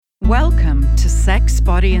Welcome to Sex,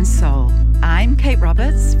 Body and Soul. I'm Kate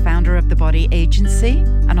Roberts, founder of The Body Agency,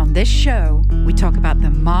 and on this show, we talk about the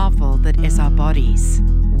marvel that is our bodies,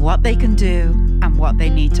 what they can do, and what they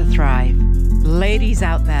need to thrive. Ladies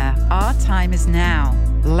out there, our time is now.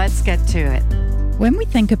 Let's get to it. When we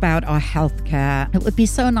think about our healthcare, it would be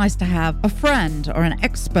so nice to have a friend or an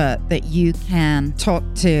expert that you can talk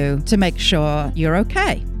to make sure you're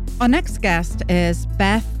okay. Our next guest is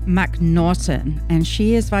Beth McNaughton, and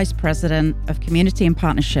she is Vice President of Community and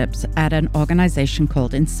Partnerships at an organization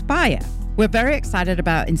called Inspire. We're very excited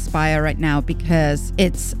about Inspire right now because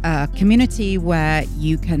it's a community where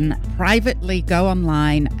you can privately go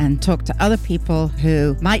online and talk to other people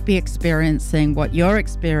who might be experiencing what you're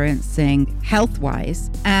experiencing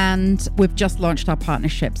health-wise. And we've just launched our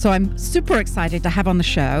partnership. So I'm super excited to have on the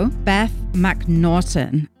show Beth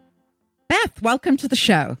McNaughton. Beth, welcome to the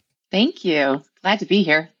show. Thank you. Glad to be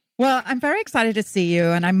here. Well, I'm very excited to see you,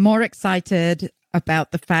 and I'm more excited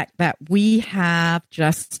about the fact that we have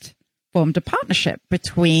just formed a partnership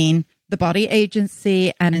between the Body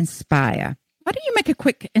Agency and Inspire. Why don't you make a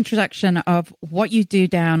quick introduction of what you do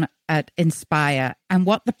down at Inspire and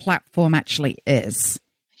what the platform actually is?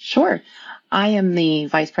 Sure. I am the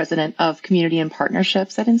Vice President of Community and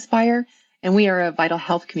Partnerships at Inspire, and we are a vital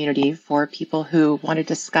health community for people who want to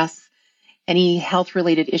discuss any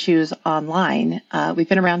health-related issues online. We've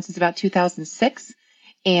been around since about 2006,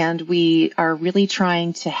 and we are really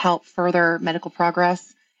trying to help further medical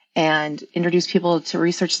progress and introduce people to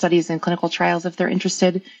research studies and clinical trials if they're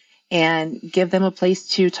interested, and give them a place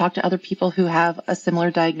to talk to other people who have a similar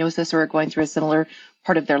diagnosis or are going through a similar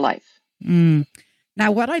part of their life. Now,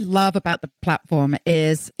 what I love about the platform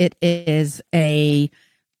is it is a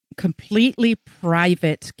completely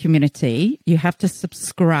private community. You have to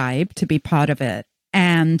subscribe to be part of it.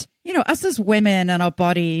 And, you know, us as women and our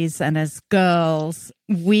bodies and as girls,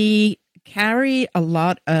 we carry a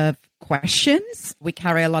lot of questions. We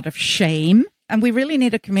carry a lot of shame, and we really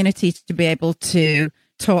need a community to be able to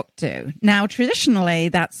talk to. Now, traditionally,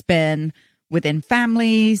 that's been within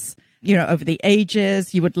families. You know, over the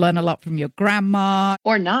ages, you would learn a lot from your grandma.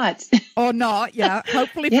 Or not. Or not, yeah.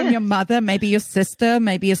 Hopefully from your mother, maybe your sister,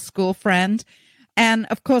 maybe a school friend. And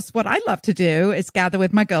of course, what I love to do is gather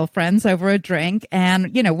with my girlfriends over a drink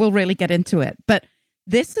and, you know, we'll really get into it. But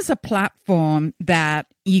this is a platform that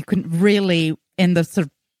you can really, in the sort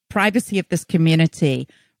of privacy of this community,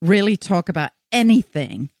 really talk about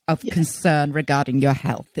anything of concern regarding your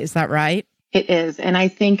health. Is that right? It is. And I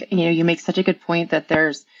think, you know, you make such a good point that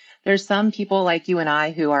there's some people like you and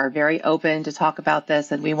I who are very open to talk about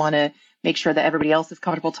this, and we want to make sure that everybody else is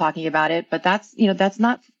comfortable talking about it. But that's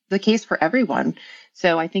not the case for everyone.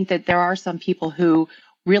 So I think that there are some people who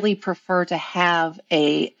really prefer to have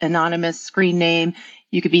a anonymous screen name.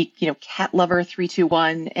 You could be, Cat Lover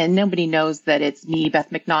 321, and nobody knows that it's me,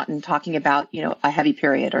 Beth McNaughton, talking about, a heavy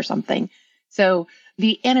period or something. So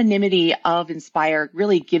the anonymity of Inspire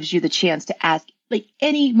really gives you the chance to ask like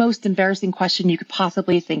any most embarrassing question you could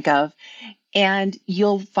possibly think of. And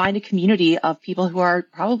you'll find a community of people who are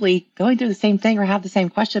probably going through the same thing or have the same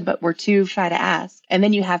question, but we're too shy to ask. And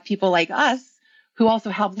then you have people like us who also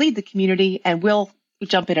help lead the community, and we'll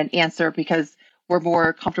jump in and answer because we're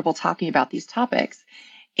more comfortable talking about these topics.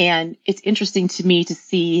 And it's interesting to me to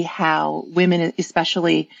see how women,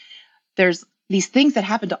 especially, there's these things that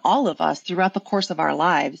happen to all of us throughout the course of our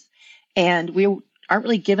lives. And we aren't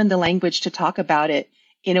really given the language to talk about it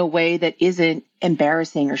in a way that isn't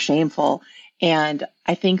embarrassing or shameful. And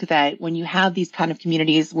I think that when you have these kind of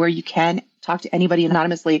communities where you can talk to anybody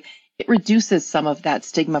anonymously, it reduces some of that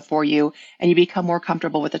stigma for you, and you become more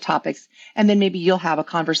comfortable with the topics. And then maybe you'll have a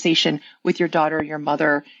conversation with your daughter or your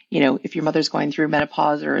mother. If your mother's going through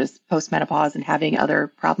menopause or is postmenopause and having other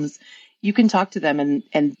problems, you can talk to them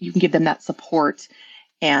and you can give them that support.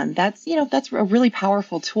 And that's a really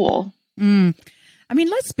powerful tool. I mean,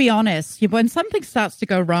 let's be honest. When something starts to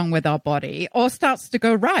go wrong with our body or starts to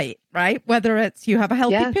go right? Whether it's you have a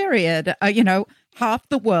healthy period, half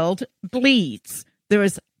the world bleeds. There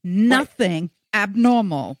is nothing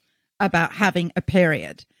abnormal about having a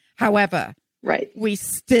period. However, we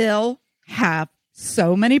still have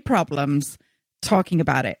so many problems talking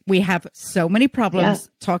about it. We have so many problems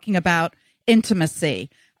talking about intimacy,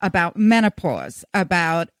 about menopause,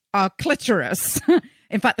 about our clitoris.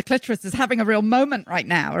 In fact, the clitoris is having a real moment right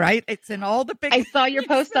now, right? It's in all the big... I saw your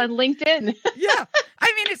post on LinkedIn. Yeah.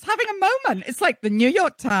 I mean, it's having a moment. It's like the New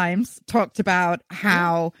York Times talked about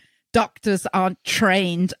how doctors aren't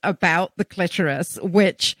trained about the clitoris,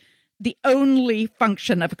 which the only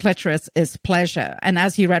function of a clitoris is pleasure. And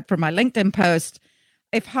as you read from my LinkedIn post,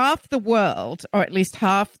 if half the world, or at least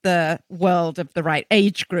half the world of the right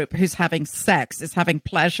age group who's having sex is having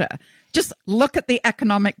pleasure, just look at the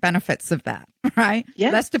economic benefits of that, right?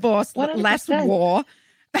 Yeah. Less divorce, 100%. less war,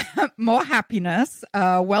 more happiness,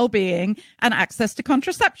 well-being, and access to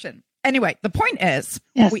contraception. Anyway, the point is,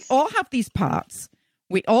 we all have these parts.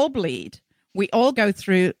 We all bleed. We all go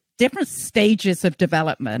through different stages of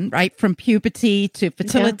development, right? From puberty to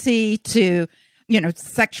fertility to,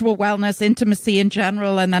 sexual wellness, intimacy in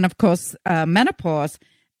general, and then, of course, menopause.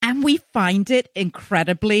 And we find it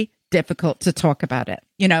incredibly difficult to talk about it.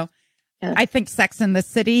 I think Sex and the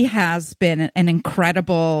City has been an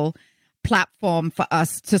incredible platform for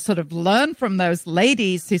us to sort of learn from those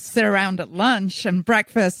ladies who sit around at lunch and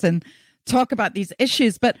breakfast and talk about these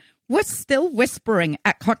issues. But we're still whispering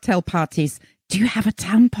at cocktail parties, do you have a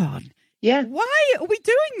tampon? Yeah. Why are we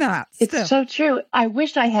doing that? It's so true. I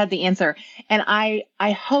wish I had the answer. And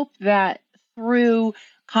I hope that through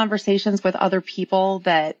conversations with other people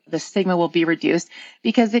that the stigma will be reduced,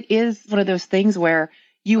 because it is one of those things where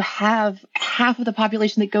you have half of the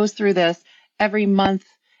population that goes through this every month.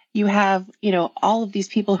 You have, all of these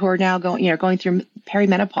people who are now going through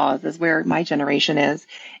perimenopause is where my generation is.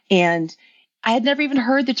 And I had never even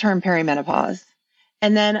heard the term perimenopause.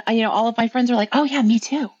 And then, all of my friends are like, oh yeah, me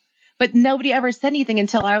too. But nobody ever said anything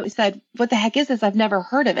until I said, what the heck is this? I've never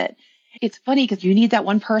heard of it. It's funny because you need that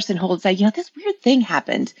one person who will say, this weird thing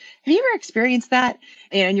happened. Have you ever experienced that?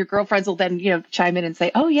 And your girlfriends will then, chime in and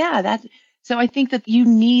say, oh yeah, that's. So I think that you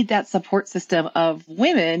need that support system of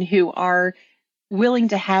women who are willing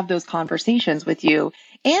to have those conversations with you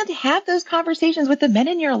and have those conversations with the men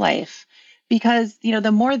in your life, because,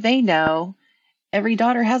 the more they know, every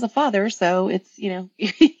daughter has a father. So it's,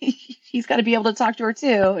 he's got to be able to talk to her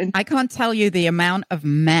too. And I can't tell you the amount of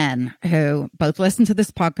men who both listen to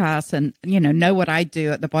this podcast and, know what I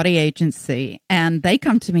do at the Body Agency. And they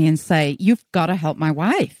come to me and say, you've got to help my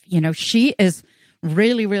wife. She is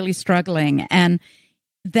really, really struggling. And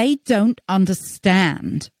they don't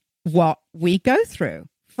understand what we go through,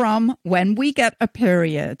 from when we get a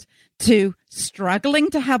period to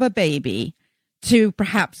struggling to have a baby to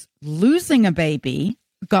perhaps losing a baby,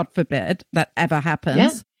 God forbid that ever happens.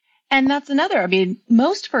 Yeah. And that's another.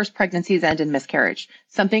 Most first pregnancies end in miscarriage.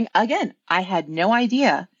 Something, again, I had no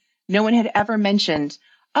idea. No one had ever mentioned,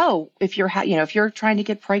 if you're trying to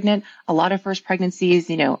get pregnant, a lot of first pregnancies,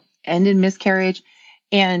 end in miscarriage.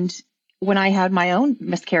 And when I had my own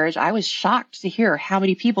miscarriage, I was shocked to hear how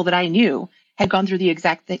many people that I knew had gone through the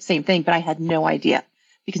exact same thing, but I had no idea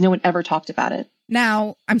because no one ever talked about it.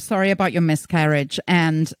 Now, I'm sorry about your miscarriage.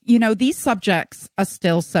 And, these subjects are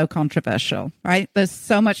still so controversial, right? There's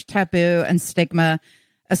so much taboo and stigma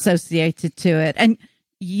associated to it. And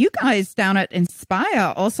you guys down at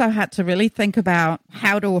Inspire also had to really think about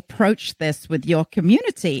how to approach this with your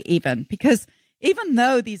community even, because even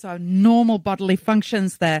though these are normal bodily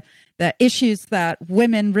functions, they're issues that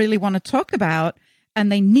women really want to talk about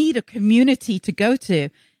and they need a community to go to,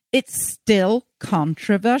 it's still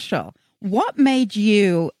controversial. What made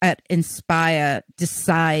you at Inspire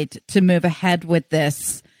decide to move ahead with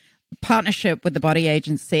this partnership with the Body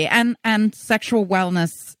Agency and sexual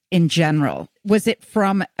wellness in general? Was it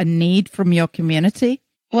from a need from your community?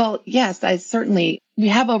 Well, yes, we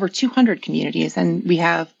have over 200 communities, and we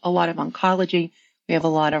have a lot of oncology, we have a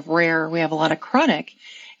lot of rare, we have a lot of chronic.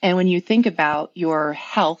 And when you think about your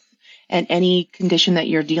health and any condition that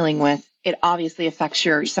you're dealing with, it obviously affects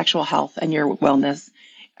your sexual health and your wellness.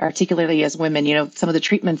 Particularly as women, some of the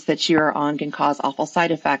treatments that you're on can cause awful side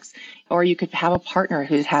effects, or you could have a partner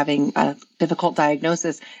who's having a difficult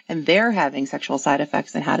diagnosis and they're having sexual side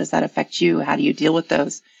effects. And how does that affect you? How do you deal with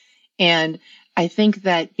those? And I think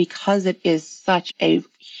that because it is such a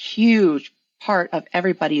huge part of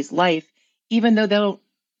everybody's life, even though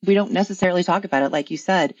we don't necessarily talk about it, like you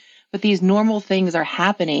said, but these normal things are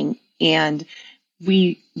happening, and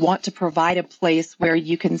we want to provide a place where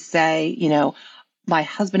you can say, my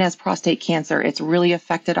husband has prostate cancer. It's really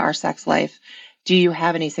affected our sex life. Do you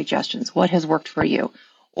have any suggestions? What has worked for you?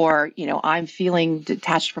 Or, I'm feeling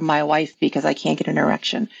detached from my wife because I can't get an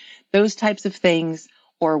erection. Those types of things,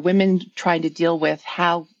 or women trying to deal with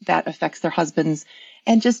how that affects their husbands.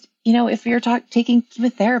 And just, if you're taking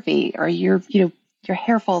chemotherapy or your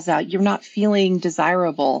hair falls out, you're not feeling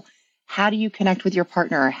desirable. How do you connect with your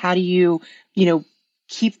partner? How do you,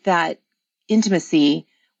 keep that intimacy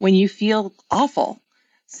when you feel awful?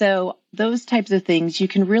 So those types of things you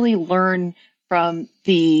can really learn from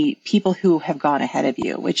the people who have gone ahead of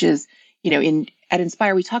you, which is, at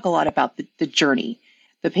Inspire, we talk a lot about the journey,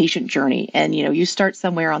 the patient journey. And, you start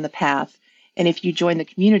somewhere on the path And if you join the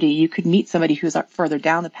community, you could meet somebody who's further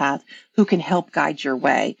down the path who can help guide your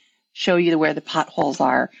way, show you where the potholes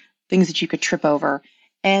are, things that you could trip over.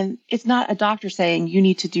 And it's not a doctor saying you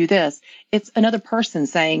need to do this. It's another person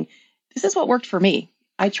saying, this is what worked for me.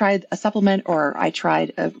 I tried a supplement or I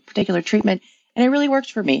tried a particular treatment and it really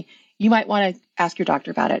worked for me. You might want to ask your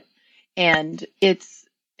doctor about it. And it's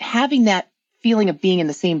having that feeling of being in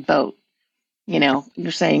the same boat.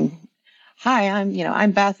 You're saying, hi,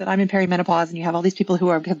 I'm Beth and I'm in perimenopause, and you have all these people who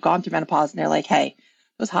have gone through menopause and they're like, hey,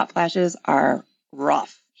 those hot flashes are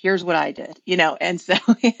rough. Here's what I did, and so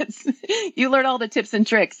you learn all the tips and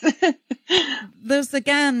tricks. There's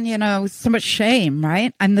again, so much shame,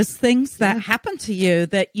 right? And there's things that happen to you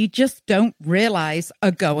that you just don't realize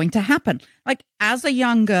are going to happen. Like as a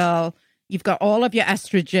young girl, you've got all of your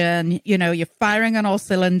estrogen, you're firing on all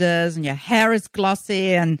cylinders and your hair is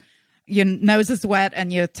glossy and your nose is wet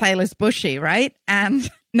and your tail is bushy, right? And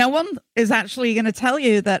no one is actually going to tell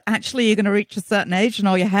you that actually you're going to reach a certain age and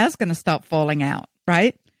all your hair's going to start falling out,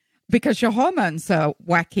 right? Because your hormones are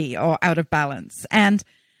wacky or out of balance. And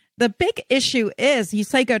the big issue is you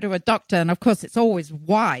say go to a doctor, and of course it's always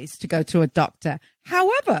wise to go to a doctor.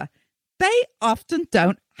 However, they often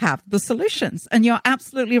don't have the solutions. And you're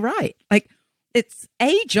absolutely right. Like it's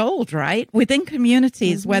age old, right? Within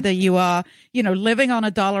communities, whether you are, living on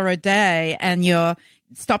 $1 a day and you're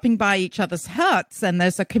stopping by each other's huts and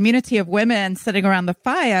there's a community of women sitting around the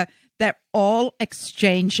fire, they're all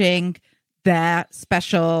exchanging their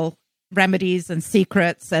special remedies and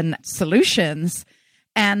secrets and solutions.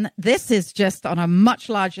 And this is just on a much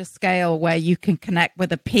larger scale where you can connect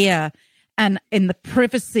with a peer and in the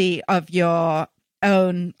privacy of your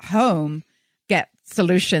own home, get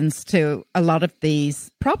solutions to a lot of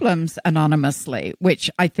these problems anonymously, which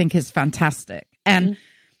I think is fantastic. And,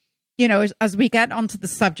 as we get onto the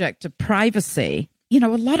subject of privacy, a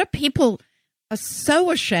lot of people are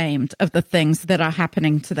so ashamed of the things that are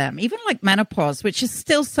happening to them, even like menopause, which is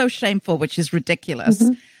still so shameful, which is ridiculous.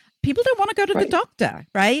 People don't want to go to the doctor,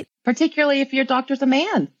 right? Particularly if your doctor's a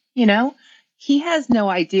man, he has no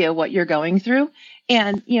idea what you're going through.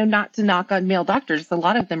 And, not to knock on male doctors, a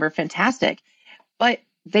lot of them are fantastic, but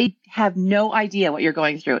they have no idea what you're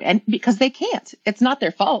going through. And because they can't, it's not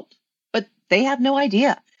their fault, but they have no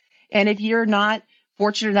idea. And if you're not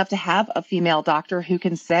fortunate enough to have a female doctor who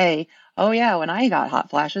can say, oh yeah, when I got hot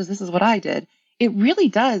flashes, this is what I did. It really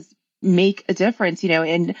does make a difference,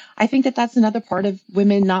 and I think that that's another part of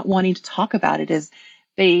women not wanting to talk about it is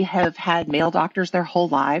they have had male doctors their whole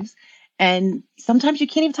lives. And sometimes you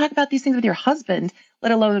can't even talk about these things with your husband,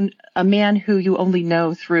 let alone a man who you only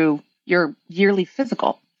know through your yearly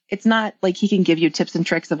physical. It's not like he can give you tips and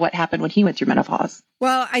tricks of what happened when he went through menopause.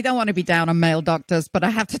 Well, I don't want to be down on male doctors, but I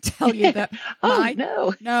have to tell you that my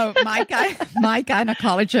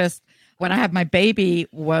gynecologist, when I had my baby,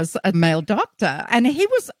 was a male doctor, and he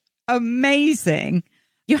was amazing.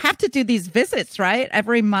 You have to do these visits, right?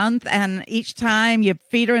 Every month, and each time your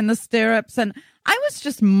feet are in the stirrups. And I was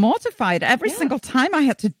just mortified every single time I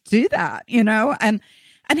had to do that, And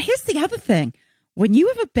here's the other thing. When you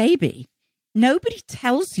have a baby, nobody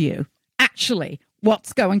tells you actually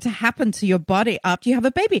what's going to happen to your body after you have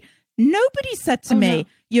a baby. Nobody said to me,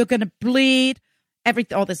 you're going to bleed.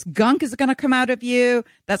 All this gunk is going to come out of you.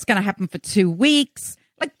 That's going to happen for 2 weeks.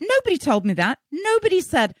 Like nobody told me that. Nobody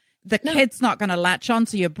said the kid's not going to latch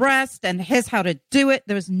onto your breast and here's how to do it.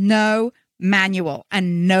 There's no manual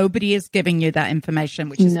and nobody is giving you that information,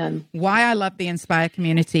 which is why I love the Inspire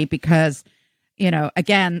community because,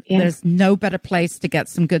 again, there's no better place to get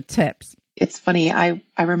some good tips. It's funny. I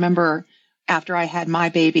remember after I had my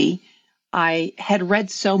baby, I had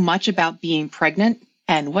read so much about being pregnant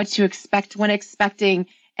and what to expect when expecting.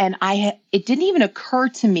 And it didn't even occur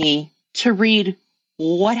to me to read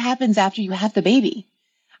what happens after you have the baby.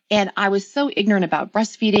 And I was so ignorant about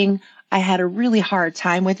breastfeeding. I had a really hard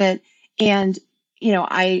time with it. And,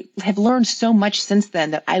 I have learned so much since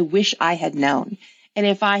then that I wish I had known. And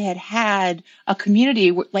if I had had a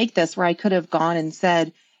community like this where I could have gone and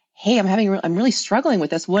said, hey, I'm really struggling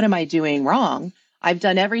with this. What am I doing wrong? I've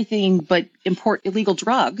done everything but import illegal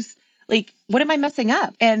drugs. Like, what am I messing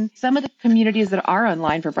up? And some of the communities that are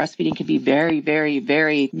online for breastfeeding can be very, very,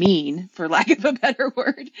 very mean, for lack of a better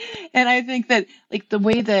word. And I think that like the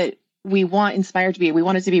way that we want Inspire to be, we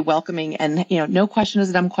want it to be welcoming and, no question is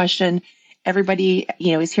a dumb question. Everybody,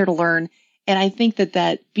 is here to learn. And I think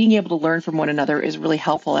that being able to learn from one another is really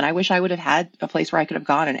helpful. And I wish I would have had a place where I could have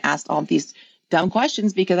gone and asked all of these dumb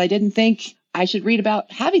questions because I didn't think I should read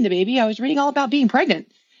about having the baby. I was reading all about being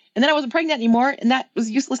pregnant. And then I wasn't pregnant anymore, and that was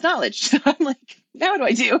useless knowledge. So I'm like, now what do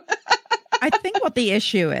I do? I think what the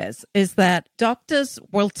issue is that doctors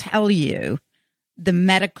will tell you the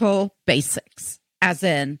medical basics, as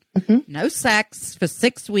in no sex for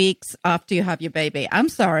 6 weeks after you have your baby. I'm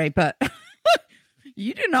sorry, but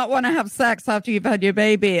you do not want to have sex after you've had your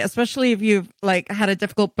baby, especially if you've like had a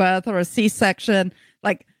difficult birth or a C-section.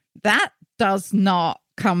 Like that does not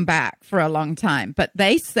come back for a long time. But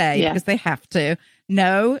they say, because they have to,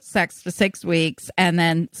 no sex for 6 weeks and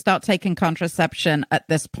then start taking contraception at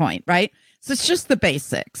this point, right? So it's just the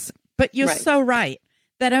basics. But you're so right.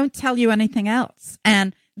 They don't tell you anything else.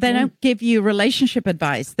 And they don't give you relationship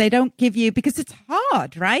advice. They don't give you, because it's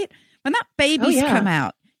hard, right? When that baby's come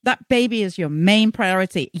out, that baby is your main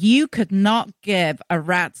priority. You could not give a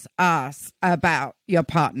rat's ass about your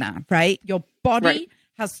partner, right? Your body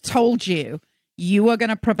has told you you are going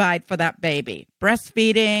to provide for that baby.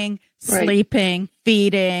 Breastfeeding, sleeping,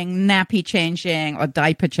 feeding, nappy changing, or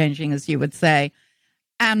diaper changing, as you would say,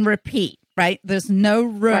 and repeat, right? There's no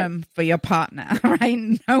room for your partner,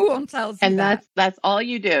 right? No one tells you that. And that's all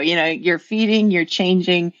you do. You know, you're feeding, you're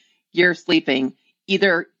changing, you're sleeping,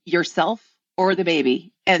 either yourself or the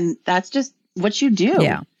baby. And that's just what you do.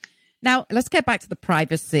 Yeah. Now, let's get back to the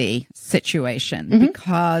privacy situation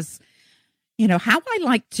because, you know, how I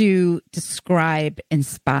like to describe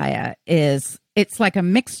Inspire is it's like a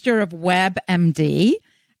mixture of WebMD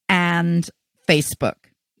and Facebook,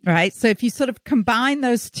 right? So if you sort of combine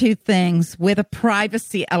those two things with a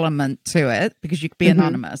privacy element to it, because you could be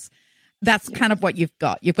anonymous, that's kind of what you've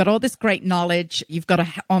got. You've got all this great knowledge. You've got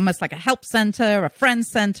almost like a help center, a friend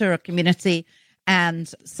center, a community.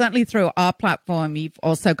 And certainly through our platform, you've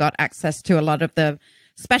also got access to a lot of the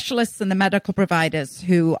specialists and the medical providers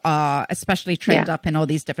who are especially trained up in all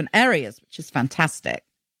these different areas, which is fantastic.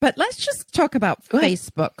 But let's just talk about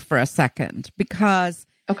Facebook for a second, because,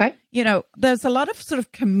 you know, there's a lot of sort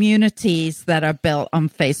of communities that are built on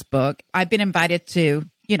Facebook. I've been invited to,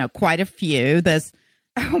 you know, quite a few. There's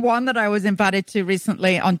one that I was invited to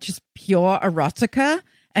recently on just pure erotica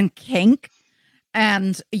and kink.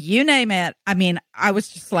 And you name it. I mean, I was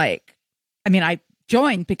just like, I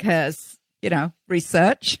joined because, you know,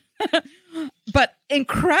 research, but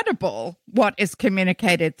incredible what is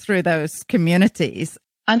communicated through those communities.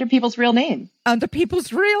 Under people's real name. Under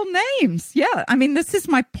people's real names. Yeah. I mean, this is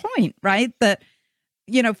my point, right? That,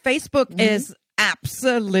 you know, Facebook is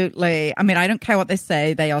absolutely, I mean, I don't care what they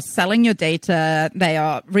say. They are selling your data. They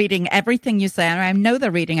are reading everything you say. And I know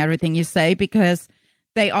they're reading everything you say because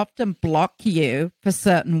they often block you for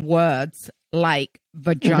certain words like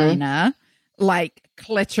vagina, like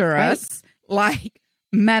clitoris, like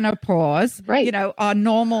menopause, you know, our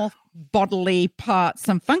normal bodily parts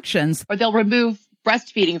and functions. Or they'll remove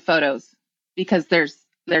breastfeeding photos because there's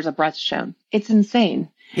a breast shown. It's insane.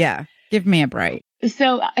 Yeah. Give me a break.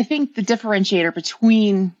 So I think the differentiator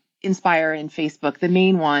between Inspire and Facebook, the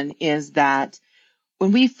main one is that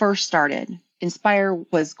when we first started, Inspire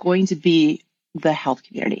was going to be the health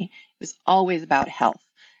community. It was always about health.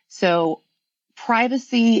 So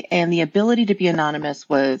privacy and the ability to be anonymous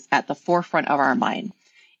was at the forefront of our mind.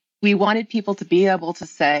 We wanted people to be able to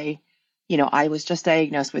say, you know, I was just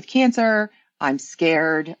diagnosed with cancer. I'm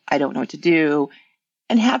scared. I don't know what to do.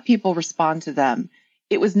 And have people respond to them.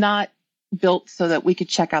 It was not built so that we could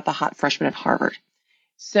check out the hot freshman at Harvard.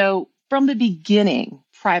 So from the beginning,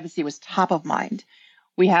 privacy was top of mind.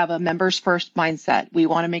 We have a members first mindset. We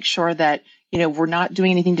want to make sure that, you know, we're not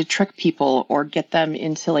doing anything to trick people or get them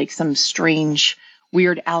into like some strange,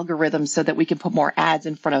 weird algorithm so that we can put more ads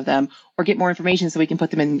in front of them or get more information so we can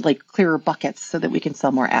put them in like clearer buckets so that we can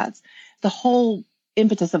sell more ads. The whole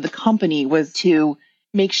impetus of the company was to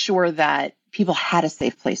make sure that people had a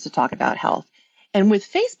safe place to talk about health. And with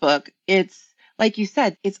Facebook, it's like you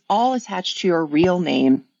said, it's all attached to your real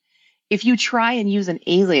name. If you try and use an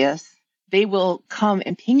alias, they will come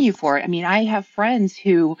and ping you for it. I mean, I have friends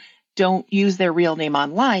who don't use their real name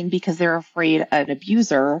online because they're afraid of an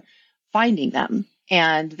abuser finding them.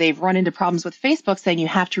 And they've run into problems with Facebook saying you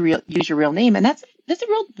have to use your real name. And that's a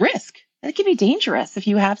real risk. That can be dangerous if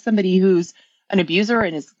you have somebody who's an abuser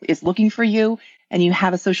and is looking for you and you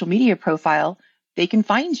have a social media profile, they can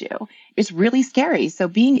find you. It's really scary. So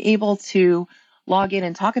being able to log in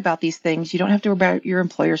and talk about these things, you don't have to worry about your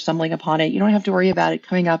employer stumbling upon it. You don't have to worry about it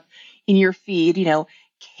coming up in your feed. You know,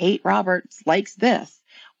 Kate Roberts likes this.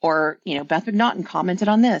 Or, you know, Beth McNaughton commented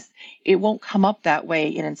on this. It won't come up that way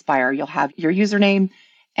in Inspire. You'll have your username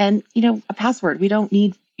and, you know, a password. We don't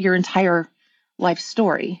need your entire life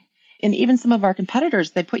story. And even some of our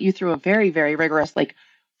competitors, they put you through a very, very rigorous, like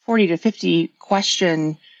 40 to 50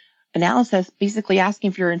 question analysis, basically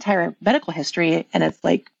asking for your entire medical history. And it's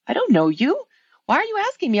like, I don't know you. Why are you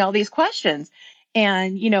asking me all these questions?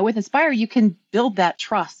 And, with Inspire, you can build that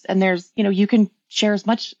trust, and you can share as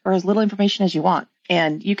much or as little information as you want.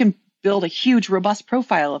 And you can build a huge, robust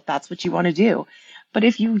profile if that's what you want to do. But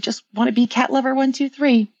if you just want to be cat lover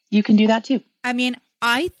 123, you can do that too. I mean,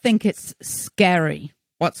 I think it's scary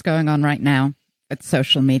what's going on right now with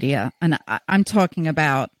social media. And I'm talking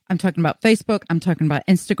about Facebook, I'm talking about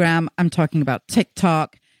Instagram, I'm talking about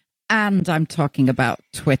TikTok, and I'm talking about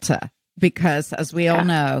Twitter. Because as we all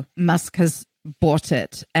know, Musk has bought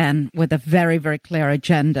it, and with a very, very clear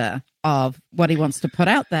agenda of what he wants to put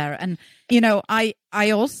out there. And,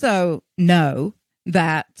 I also know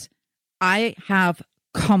that I have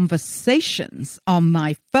conversations on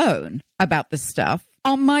my phone about this stuff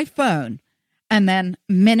on my phone. And then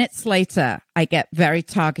minutes later, I get very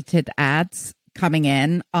targeted ads coming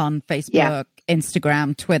in on Facebook,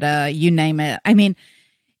 Instagram, Twitter, you name it. I mean,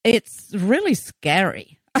 it's really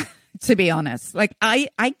scary, to be honest. Like, I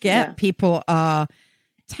get people are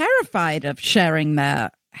terrified of sharing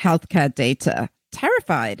their healthcare data,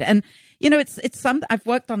 terrified. And, I've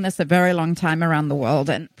worked on this a very long time around the world,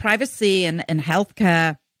 and privacy in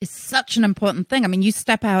healthcare is such an important thing. I mean, you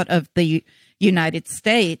step out of the United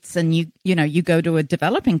States and you go to a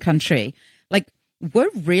developing country, like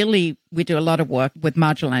we do a lot of work with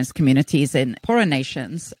marginalized communities in poorer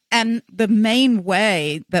nations. And the main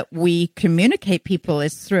way that we communicate people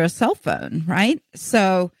is through a cell phone, right?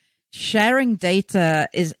 So sharing data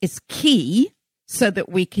is key so that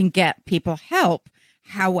we can get people help.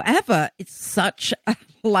 However, it's such a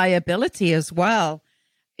liability as well.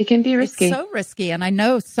 It can be risky. It's so risky. And I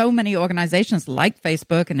know so many organizations like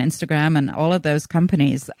Facebook and Instagram and all of those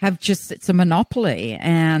companies it's a monopoly.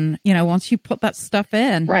 And, once you put that stuff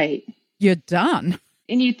in, right, you're done.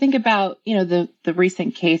 And you think about, the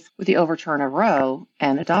recent case with the overturn of Roe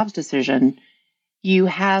and a Dobbs decision, you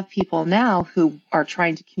have people now who are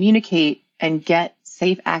trying to communicate and get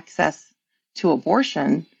safe access to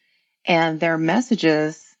abortion, and their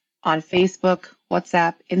messages on Facebook,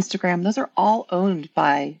 WhatsApp, Instagram, those are all owned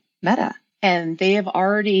by Meta. And they have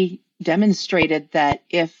already demonstrated that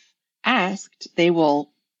if asked, they will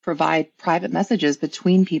provide private messages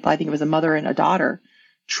between people. I think it was a mother and a daughter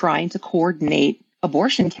trying to coordinate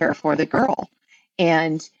abortion care for the girl.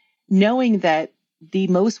 And knowing that the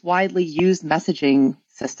most widely used messaging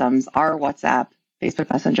systems are WhatsApp,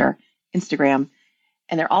 Facebook Messenger, Instagram,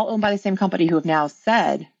 and they're all owned by the same company who have now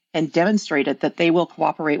said and demonstrated that they will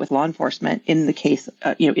cooperate with law enforcement in the case,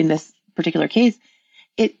 in this particular case,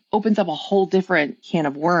 it opens up a whole different can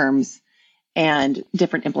of worms and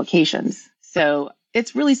different implications. So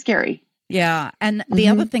it's really scary. Yeah. And the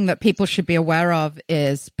other thing that people should be aware of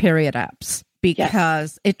is period apps,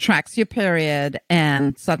 because it tracks your period,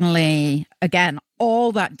 and suddenly, again,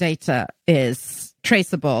 all that data is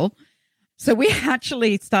traceable. So we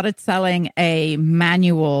actually started selling a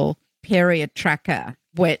manual period tracker,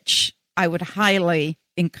 which I would highly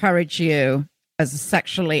encourage you as a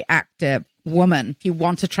sexually active woman. If you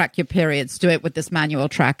want to track your periods, do it with this manual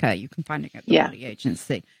tracker. You can find it at the body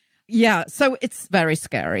agency. Yeah. So it's very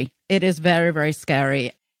scary. It is very, very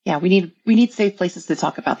scary. Yeah. We need safe places to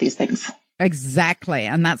talk about these things. Exactly.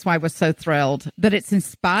 And that's why we're so thrilled that it's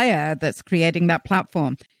Inspire that's creating that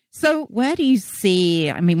platform. So where do you see,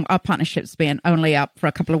 I mean, our partnership's been only up for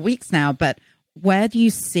a couple of weeks now, but where do you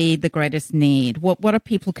see the greatest need? What are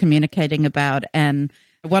people communicating about, and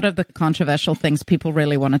what are the controversial things people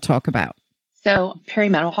really want to talk about? So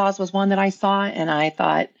perimenopause was one that I saw, and I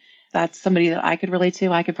thought that's somebody that I could relate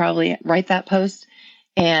to. I could probably write that post.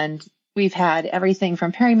 And we've had everything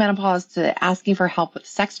from perimenopause to asking for help with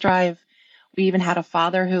sex drive. We even had a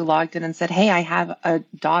father who logged in and said, hey, I have a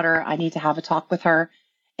daughter. I need to have a talk with her.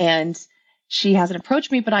 And she hasn't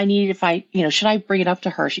approached me, but I need, should I bring it up to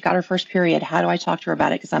her? She got her first period. How do I talk to her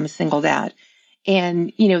about it? Because I'm a single dad.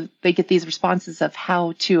 And, they get these responses of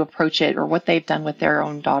how to approach it or what they've done with their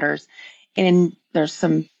own daughters. And there's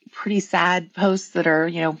some pretty sad posts that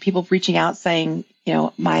are, people reaching out saying,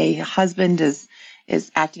 my husband is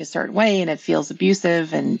acting a certain way and it feels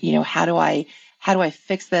abusive. And, how do I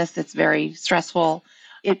fix this? It's very stressful.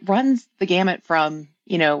 It runs the gamut from,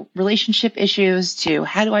 relationship issues to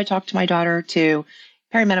how do I talk to my daughter to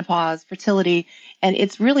perimenopause, fertility. And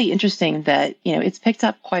it's really interesting that, it's picked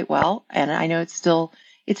up quite well. And I know it's still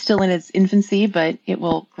in its infancy, but it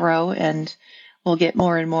will grow and we'll get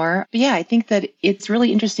more and more. But yeah, I think that it's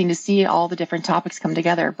really interesting to see all the different topics come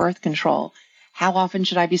together. Birth control. How often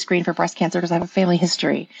should I be screened for breast cancer because I have a family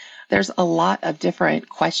history? There's a lot of different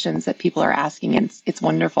questions that people are asking, and it's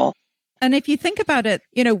wonderful. And if you think about it,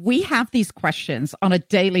 we have these questions on a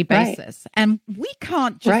daily basis, and we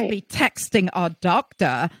can't just be texting our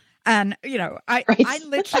doctor And, I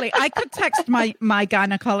literally, I could text my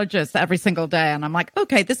gynecologist every single day and I'm like,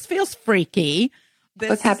 okay, this feels freaky.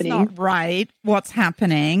 What's happening? Is not right. What's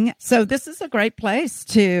happening? So this is a great place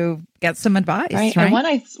to get some advice. Right. Right.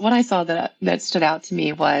 And what I saw that stood out to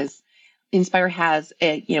me was Inspire has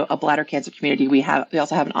a bladder cancer community. We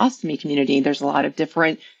also have an ostomy community. There's a lot of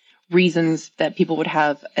different reasons that people would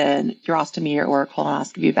have an urostomy or a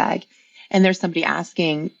colonoscopy bag. And there's somebody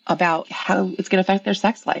asking about how it's going to affect their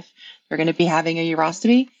sex life. They're going to be having a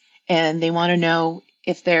urostomy and they want to know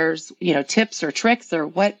if there's, tips or tricks or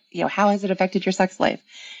what, how has it affected your sex life?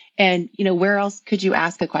 And, where else could you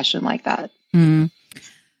ask a question like that? Mm.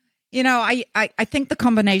 I think the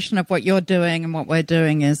combination of what you're doing and what we're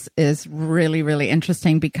doing is really, really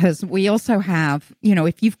interesting because we also have,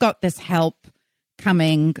 if you've got this help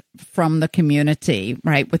coming from the community,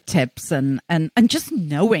 right, with tips and just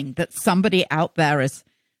knowing that somebody out there is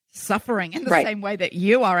suffering in the same way that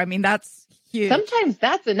you are. I mean, that's huge. Sometimes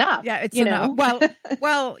that's enough. Yeah, it's enough.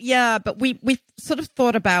 Well, yeah, but we sort of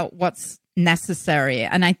thought about what's necessary.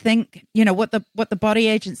 And I think, what the body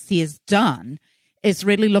agency has done is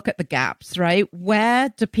really look at the gaps, right?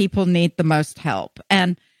 Where do people need the most help?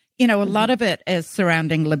 And, a lot of it is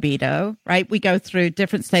surrounding libido, right? We go through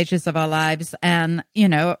different stages of our lives and,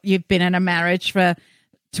 you've been in a marriage for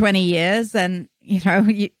 20 years and,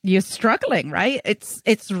 you're struggling, right?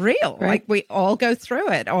 It's real. Right. Like we all go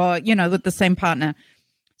through it or, with the same partner.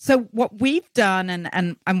 So what we've done,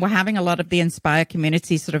 and we're having a lot of the Inspire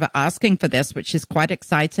community sort of asking for this, which is quite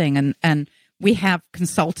exciting. And we have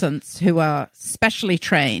consultants who are specially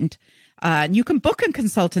trained. And you can book a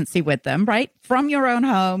consultancy with them, right? From your own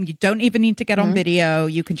home. You don't even need to get on video.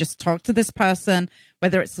 You can just talk to this person,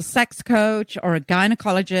 whether it's a sex coach or a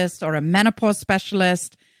gynecologist or a menopause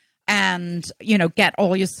specialist, and, get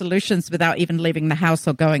all your solutions without even leaving the house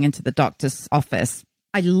or going into the doctor's office.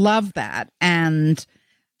 I love that. And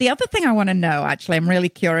the other thing I want to know, actually, I'm really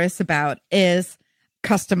curious about is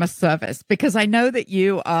customer service, because I know that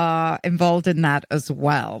you are involved in that as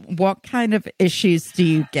well. What kind of issues do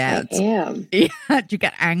you get? I am. Do you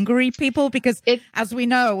get angry people? Because as we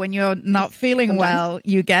know, when you're not feeling well,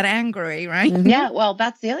 you get angry, right? Yeah. Well,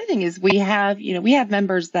 that's the other thing is we have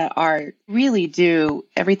members that are really do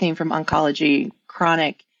everything from oncology,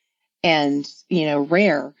 chronic, and,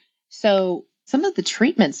 rare. So some of the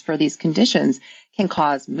treatments for these conditions can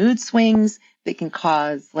cause mood swings. They can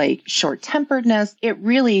cause like short-temperedness. It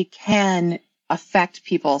really can affect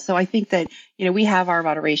people. So I think that, we have our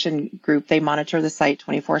moderation group. They monitor the site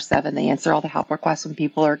 24/7. They answer all the help requests when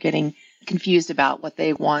people are getting confused about what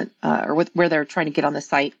they want or where they're trying to get on the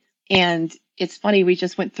site. And it's funny, we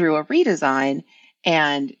just went through a redesign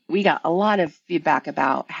and we got a lot of feedback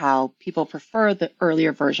about how people prefer the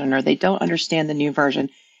earlier version or they don't understand the new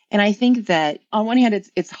version. And I think that on one hand,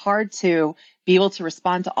 it's hard to be able to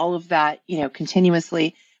respond to all of that,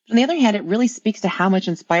 continuously. But on the other hand, it really speaks to how much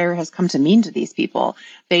Inspire has come to mean to these people.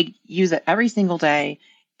 They use it every single day.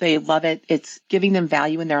 They love it. It's giving them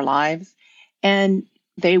value in their lives. And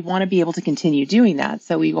they want to be able to continue doing that.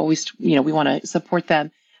 So we always, we want to support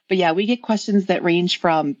them. But yeah, we get questions that range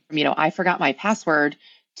from, I forgot my password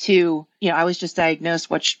to, I was just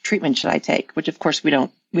diagnosed. Which treatment should I take? Which of course we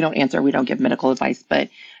don't answer. We don't give medical advice, but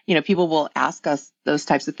people will ask us those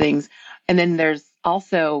types of things. And then there's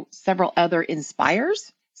also several other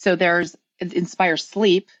Inspires. So there's Inspire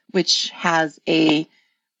Sleep, which has a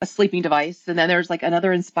sleeping device. And then there's like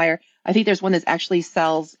another Inspire. I think there's one that actually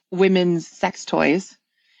sells women's sex toys.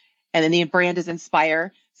 And then the brand is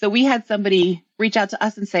Inspire. So we had somebody reach out to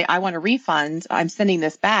us and say, I want a refund. I'm sending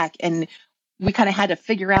this back. And we kind of had to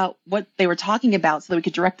figure out what they were talking about so that we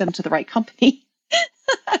could direct them to the right company.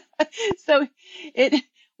 So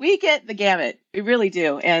we get the gamut. We really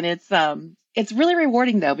do. And it's really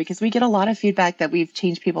rewarding though, because we get a lot of feedback that we've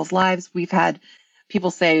changed people's lives. We've had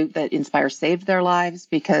people say that Inspire saved their lives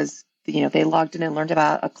because, they logged in and learned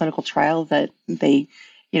about a clinical trial that they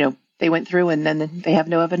went through and then they have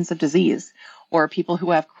no evidence of disease. Or people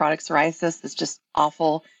who have chronic psoriasis, it's just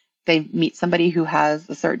awful. They meet somebody who has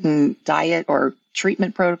a certain diet or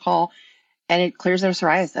treatment protocol and it clears their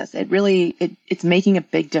psoriasis. It really, it's making a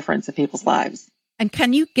big difference in people's lives. And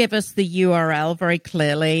can you give us the URL very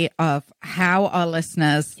clearly of how our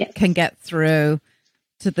listeners can get through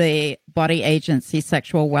to the Body Agency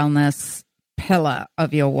Sexual Wellness pillar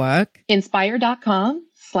of your work?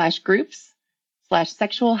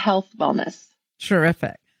 Inspire.com/groups/sexual health wellness.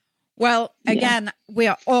 Terrific. Well, again, we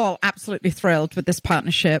are all absolutely thrilled with this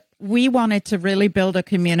partnership. We wanted to really build a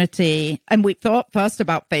community, and we thought first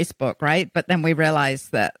about Facebook, right? But then we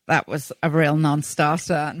realized that was a real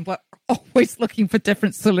non-starter, and we're always looking for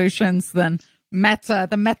different solutions than Meta,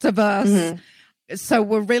 the metaverse. Mm-hmm. So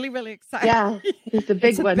we're really, really excited. Yeah, it's a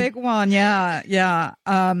big one. It's a big one, yeah.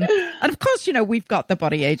 And of course, we've got the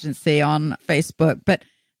Body Agency on Facebook, but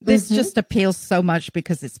this just appeals so much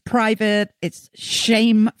because it's private, it's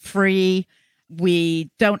shame-free. We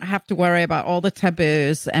don't have to worry about all the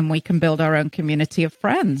taboos, and we can build our own community of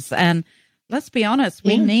friends. And let's be honest,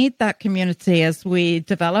 we need that community as we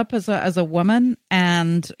develop as a woman.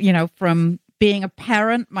 And, from being a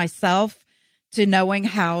parent myself to knowing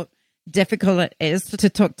how difficult it is to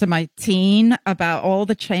talk to my teen about all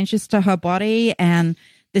the changes to her body. And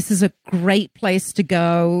this is a great place to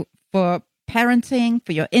go for parenting,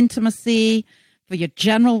 for your intimacy, for your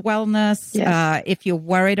general wellness. Yes. If you're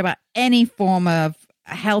worried about any form of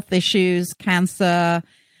health issues, cancer.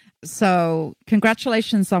 So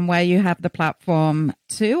congratulations on where you have the platform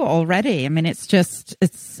too already. I mean,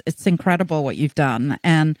 it's incredible what you've done.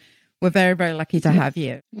 And we're very, very lucky to have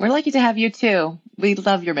you. We're lucky to have you too. We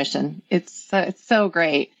love your mission. It's so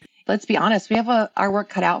great. Let's be honest. We have our work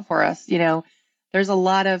cut out for us. There's a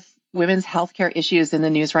lot of women's healthcare issues in the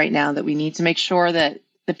news right now that we need to make sure that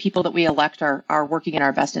the people that we elect are working in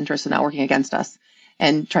our best interest and not working against us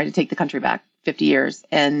and trying to take the country back 50 years.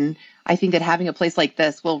 And I think that having a place like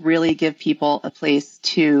this will really give people a place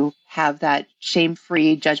to have that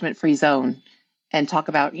shame-free, judgment-free zone and talk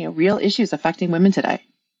about, real issues affecting women today.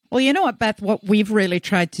 Well, you know what, Beth, what we've really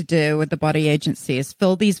tried to do with the Body Agency is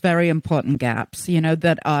fill these very important gaps,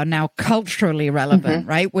 that are now culturally relevant,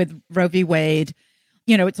 right? With Roe v. Wade,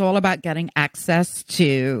 it's all about getting access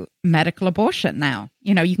to medical abortion now.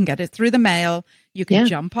 You can get it through the mail. You can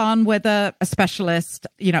jump on with a specialist,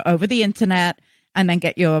 over the internet and then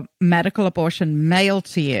get your medical abortion mailed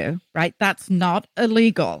to you, right? That's not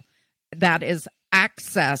illegal. That is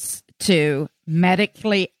access to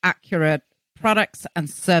medically accurate products and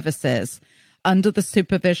services under the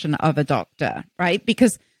supervision of a doctor, right?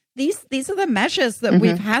 Because these are the measures that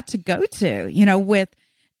we've had to go to, with,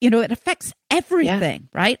 it affects everything,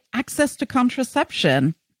 right? Access to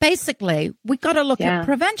contraception. Basically, we got to look at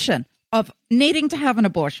prevention of needing to have an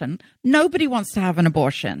abortion. Nobody wants to have an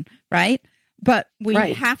abortion, right? But we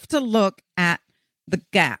have to look at the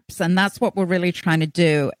gaps. And that's what we're really trying to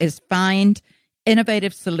do, is find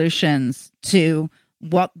innovative solutions to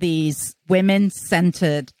what these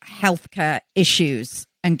women-centered healthcare issues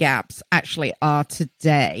and gaps actually are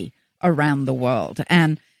today around the world.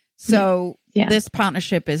 And so this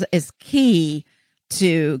partnership is key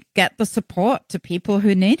to get the support to people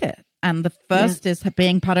who need it. And the first is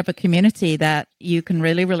being part of a community that you can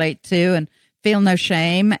really relate to and feel no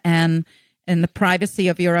shame, and in the privacy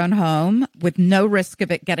of your own home with no risk of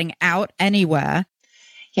it getting out anywhere.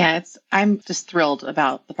 Yeah, I'm just thrilled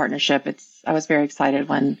about the partnership. I was very excited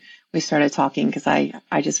when we started talking because I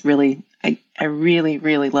really,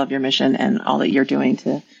 really love your mission and all that you're doing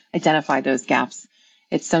to identify those gaps.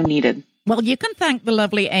 It's so needed. Well, you can thank the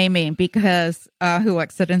lovely Amy, because who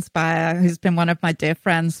works at Inspire, who's been one of my dear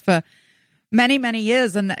friends for many, many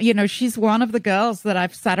years. And, she's one of the girls that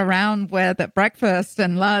I've sat around with at breakfast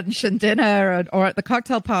and lunch and dinner or at the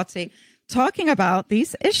cocktail party, talking about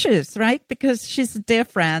these issues, right? Because she's a dear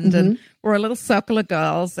friend and we're a little circle of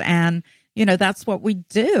girls, and, that's what we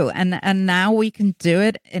do. And now we can do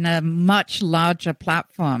it in a much larger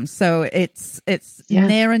platform. So it's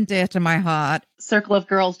near and dear to my heart. Circle of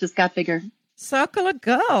girls just got bigger. Circle of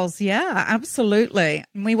girls. Yeah, absolutely.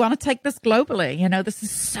 And we want to take this globally. This is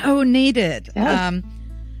so needed. Yes.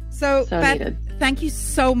 So Beth, needed. Thank you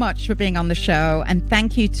so much for being on the show. And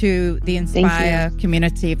thank you to the Inspire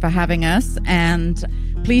community for having us. And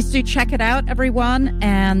please do check it out, everyone.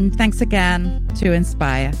 And thanks again to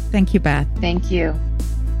Inspire. Thank you, Beth. Thank you.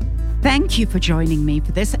 Thank you for joining me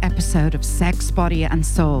for this episode of Sex, Body, and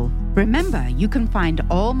Soul. Remember, you can find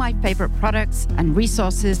all my favorite products and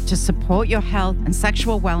resources to support your health and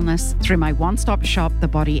sexual wellness through my one-stop shop, The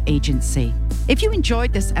Body Agency. If you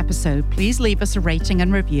enjoyed this episode, please leave us a rating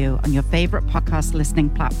and review on your favorite podcast listening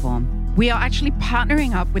platform. We are actually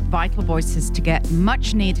partnering up with Vital Voices to get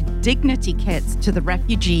much-needed dignity kits to the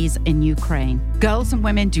refugees in Ukraine. Girls and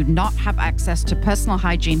women do not have access to personal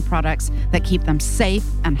hygiene products that keep them safe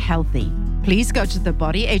and healthy. Please go to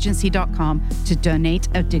thebodyagency.com to donate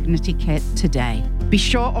a dignity kit today. Be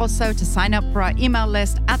sure also to sign up for our email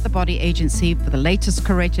list at The Body Agency for the latest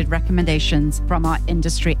curated recommendations from our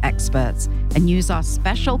industry experts, and use our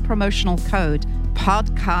special promotional code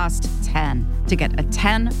PODCAST10 to get a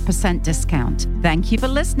 10% discount. Thank you for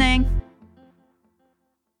listening.